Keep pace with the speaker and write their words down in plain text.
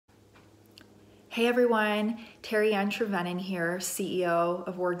Hey everyone, Terry Ann Trevenin here, CEO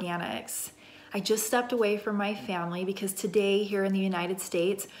of Organixx. I just stepped away from my family because today here in the United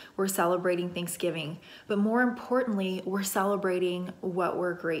States, we're celebrating Thanksgiving. But more importantly, we're celebrating what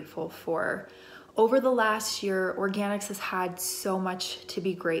we're grateful for. Over the last year, Organixx has had so much to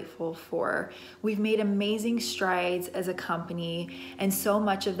be grateful for. We've made amazing strides as a company, and so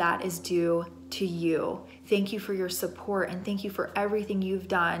much of that is due to you. Thank you for your support, and thank you for everything you've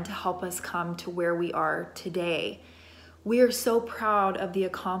done to help us come to where we are today. We are so proud of the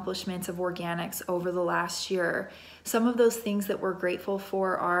accomplishments of Organixx over the last year. Some of those things that we're grateful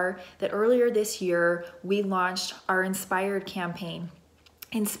for are that earlier this year, we launched our Inspired campaign.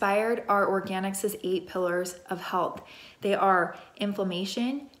 Inspired are Organixx's 8 pillars of health. They are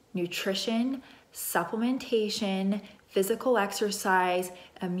inflammation, nutrition, supplementation, physical exercise,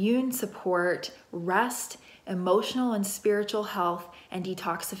 immune support, rest, emotional and spiritual health, and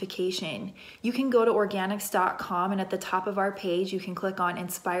detoxification. You can go to Organixx.com, and at the top of our page, you can click on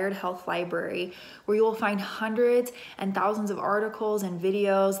Inspired Health Library, where you will find hundreds and thousands of articles and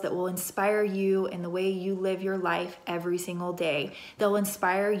videos that will inspire you in the way you live your life every single day. They'll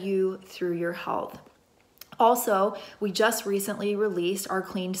inspire you through your health. Also, we just recently released our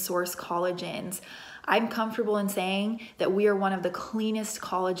clean source collagens. I'm comfortable in saying that we are one of the cleanest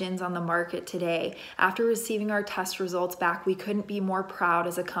collagens on the market today. After receiving our test results back, we couldn't be more proud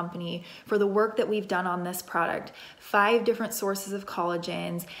as a company for the work that we've done on this product. 5 different sources of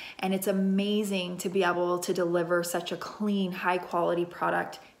collagens, and it's amazing to be able to deliver such a clean, high quality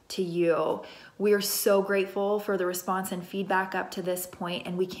product to you. We are so grateful for the response and feedback up to this point,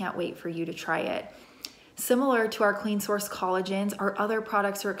 and we can't wait for you to try it. Similar to our clean source collagens, our other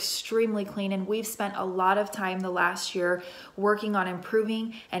products are extremely clean, and we've spent a lot of time the last year working on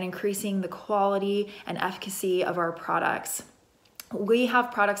improving and increasing the quality and efficacy of our products. We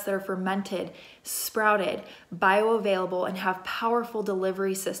have products that are fermented, sprouted, bioavailable, and have powerful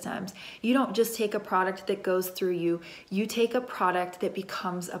delivery systems. You don't just take a product that goes through you, you take a product that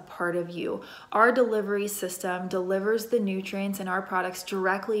becomes a part of you. Our delivery system delivers the nutrients in our products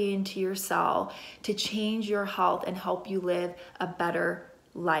directly into your cell to change your health and help you live a better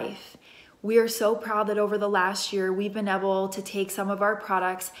life. We are so proud that over the last year, we've been able to take some of our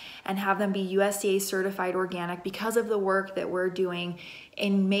products and have them be USDA-certified organic because of the work that we're doing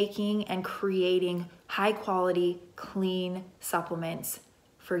in making and creating high-quality, clean supplements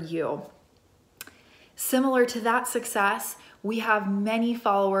for you. Similar to that success, we have many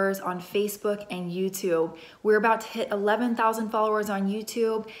followers on Facebook and YouTube. We're about to hit 11,000 followers on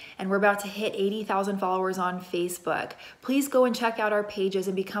YouTube, and we're about to hit 80,000 followers on Facebook. Please go and check out our pages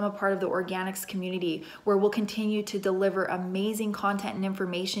and become a part of the Organixx community, where we'll continue to deliver amazing content and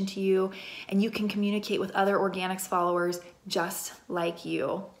information to you, and you can communicate with other Organixx followers just like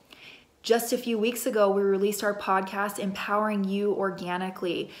you. Just a few weeks ago, we released our podcast, Empowering You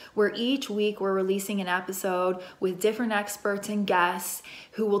Organically, where each week we're releasing an episode with different experts and guests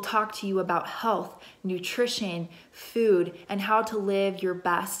who will talk to you about health, nutrition, food, and how to live your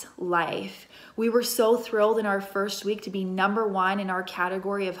best life. We were so thrilled in our first week to be #1 in our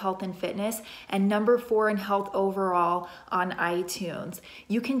category of health and fitness and #4 in health overall on iTunes.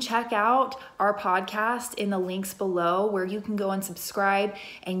 You can check out our podcast in the links below, where you can go and subscribe,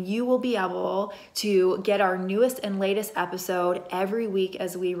 and you will be able to get our newest and latest episode every week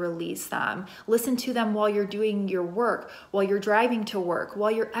as we release them. Listen to them while you're doing your work, while you're driving to work,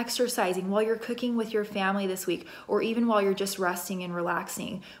 while you're exercising, while you're cooking with your family this week, or even while you're just resting and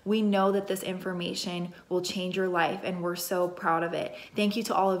relaxing. We know that this information will change your life, and we're so proud of it. Thank you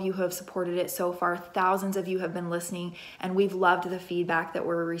to all of you who have supported it so far. Thousands of you have been listening, and we've loved the feedback that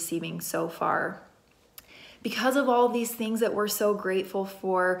we're receiving so far. Because of all of these things that we're so grateful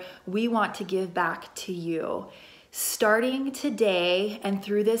for, we want to give back to you. Starting today and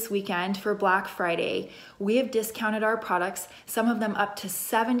through this weekend for Black Friday, we have discounted our products, some of them up to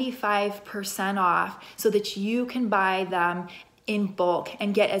 75% off, so that you can buy them in bulk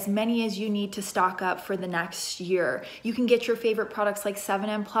and get as many as you need to stock up for the next year. You can get your favorite products like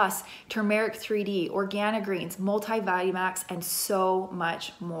 7M Plus, Turmeric 3D, Organigreens, Multivitamax, and so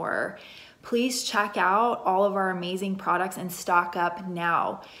much more. Please check out all of our amazing products and stock up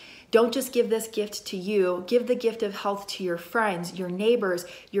now. Don't just give this gift to you, give the gift of health to your friends, your neighbors,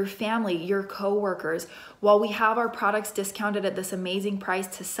 your family, your coworkers. While we have our products discounted at this amazing price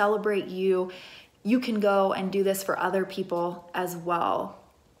to celebrate you, you can go and do this for other people as well.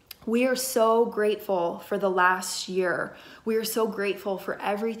 We are so grateful for the last year. We are so grateful for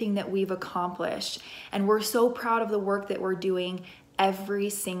everything that we've accomplished, and we're so proud of the work that we're doing every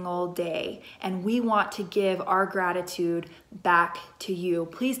single day, and we want to give our gratitude back to you.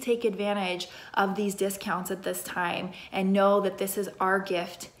 Please take advantage of these discounts at this time and know that this is our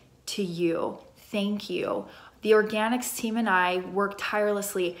gift to you. Thank you. The Organixx team and I work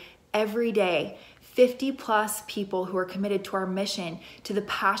tirelessly every day. 50 plus people who are committed to our mission, to the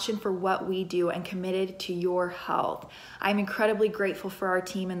passion for what we do, and committed to your health. I'm incredibly grateful for our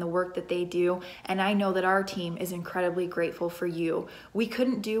team and the work that they do, and I know that our team is incredibly grateful for you. We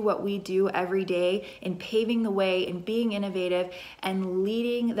couldn't do what we do every day in paving the way and being innovative and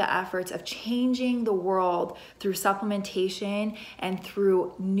leading the efforts of changing the world through supplementation and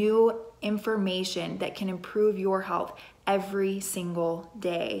through new information that can improve your health every single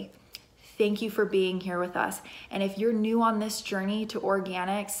day. Thank you for being here with us. And if you're new on this journey to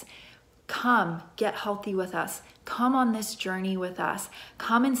Organixx, come get healthy with us. Come on this journey with us.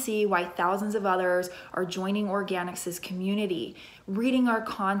 Come and see why thousands of others are joining Organixx's community, reading our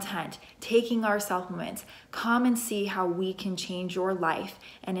content, taking our supplements. Come and see how we can change your life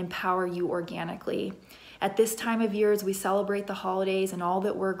and empower you organically. At this time of year, as we celebrate the holidays and all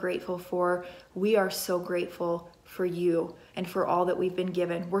that we're grateful for, we are so grateful for you and for all that we've been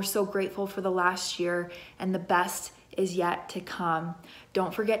given. We're so grateful for the last year, and the best is yet to come.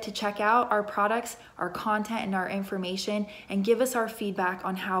 Don't forget to check out our products, our content, and our information, and give us our feedback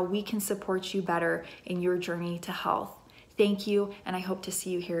on how we can support you better in your journey to health. Thank you, and I hope to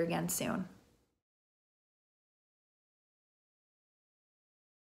see you here again soon.